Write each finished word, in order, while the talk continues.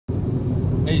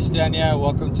Hey, Stian here.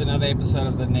 Welcome to another episode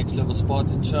of the Next Level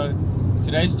Spartan Show.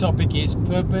 Today's topic is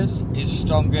purpose is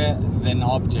stronger than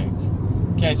object.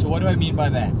 Okay, so what do I mean by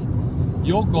that?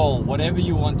 Your goal, whatever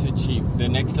you want to achieve, the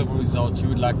next level results you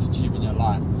would like to achieve in your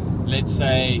life. Let's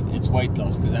say it's weight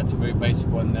loss, because that's a very basic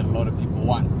one that a lot of people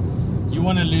want. You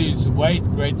want to lose weight,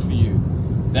 great for you.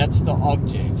 That's the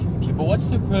object. Okay, but what's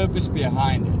the purpose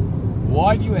behind it?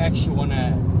 Why do you actually want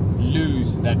to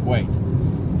lose that weight?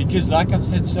 Because like I've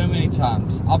said so many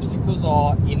times, obstacles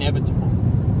are inevitable.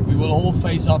 We will all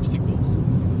face obstacles.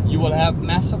 You will have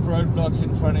massive roadblocks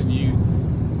in front of you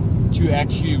to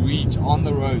actually reach on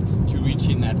the road to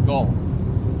reaching that goal.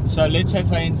 So let's say,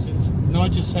 for instance,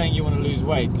 not just saying you want to lose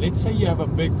weight. Let's say you have a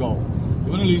big goal.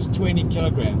 You want to lose 20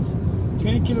 kilograms.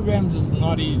 20 kilograms is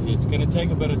not easy. It's going to take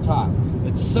a bit of time.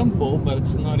 It's simple, but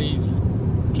it's not easy.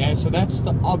 Okay, so that's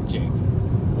the object.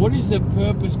 What is the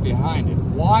purpose behind it?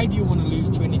 Why do you want to lose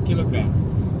 20 kilograms?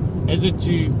 Is it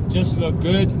to just look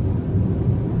good?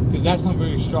 Because that's not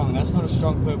very strong. That's not a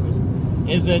strong purpose.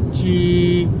 Is it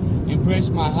to impress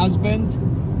my husband?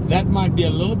 That might be a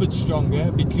little bit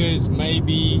stronger, because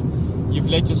maybe you've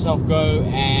let yourself go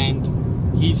and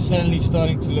he's suddenly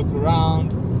starting to look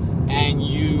around and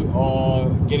you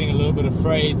are getting a little bit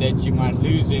afraid that you might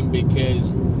lose him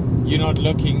because you're not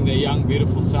looking the young,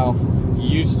 beautiful self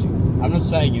you used to. I'm not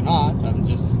saying you're not, I'm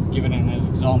just giving it as an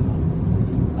example.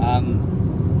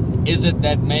 Is it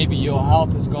that maybe your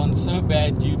health has gone so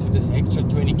bad due to this extra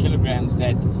 20 kilograms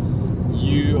that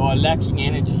you are lacking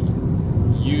energy?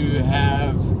 You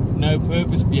have no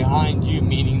purpose behind you,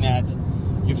 meaning that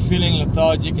you're feeling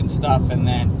lethargic and stuff, and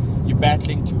then you're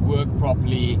battling to work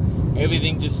properly.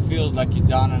 Everything just feels like you're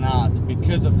down and out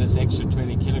because of this extra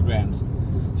 20 kilograms.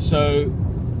 So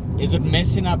is it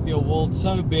messing up your world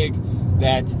so big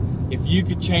that if you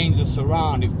could change this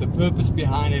around, if the purpose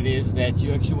behind it is that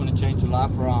you actually want to change your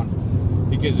life around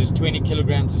because this 20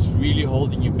 kilograms is really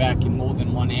holding you back in more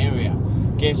than one area,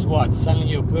 guess what? Suddenly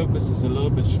your purpose is a little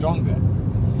bit stronger.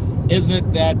 Is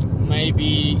it that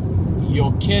maybe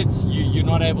your kids, you're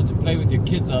not able to play with your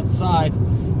kids outside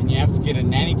and you have to get a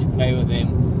nanny to play with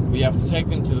them, or you have to take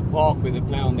them to the park where they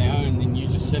play on their own and you're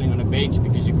just sitting on a bench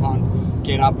because you can't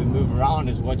get up and move around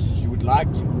as much as you would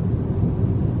like to?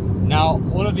 Now,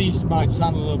 all of these might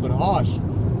sound a little bit harsh,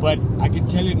 but I can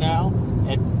tell you now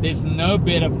that there's no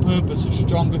better purpose or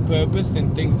stronger purpose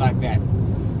than things like that.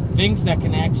 Things that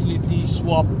can actually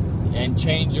swap and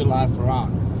change your life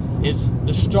around. Is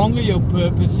the stronger your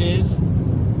purpose is,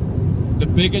 the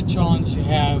bigger chance you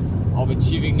have of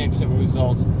achieving next level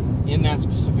results in that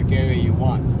specific area you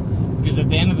want. Because at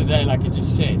the end of the day, like I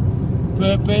just said,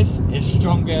 purpose is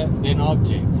stronger than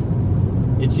object.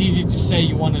 It's easy to say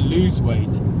you want to lose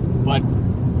weight, but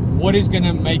what is going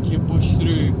to make you push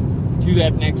through to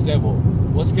that next level?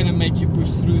 What's going to make you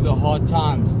push through the hard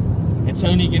times? It's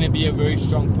only going to be a very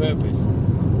strong purpose.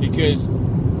 Because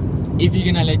if you're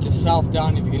going to let yourself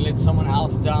down, if you're going to let someone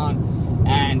else down,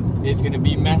 and there's going to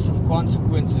be massive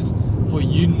consequences for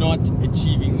you not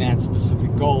achieving that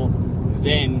specific goal,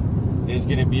 then there's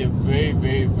going to be a very,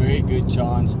 very, very good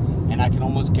chance, and I can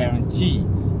almost guarantee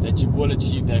that you will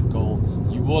achieve that goal.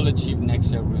 You will achieve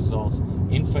next level results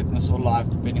in fitness or life,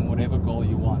 depending whatever goal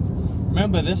you want.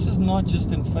 Remember, this is not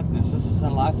just in fitness, this is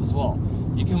in life as well.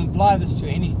 You can apply this to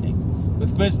anything.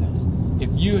 With business, if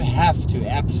you have to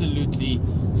absolutely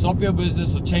stop your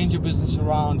business or change your business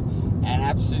around and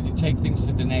absolutely take things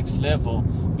to the next level,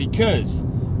 because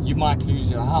you might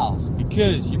lose your house,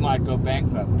 because you might go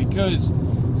bankrupt, because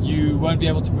you won't be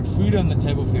able to put food on the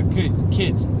table for your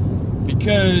kids,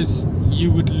 because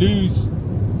you would lose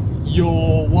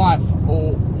your wife,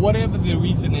 or whatever the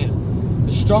reason is,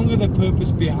 the stronger the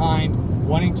purpose behind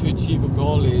wanting to achieve a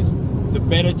goal is, the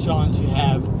better chance you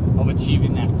have of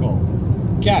achieving that goal.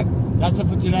 Okay, that's it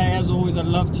for today. As always, I'd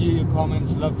love to hear your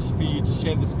comments, love for you to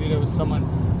share this video with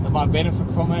someone that might benefit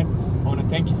from it. I want to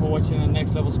thank you for watching the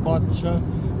Next Level Spartan Show,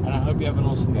 and I hope you have an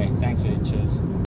awesome day. Thanks, and cheers.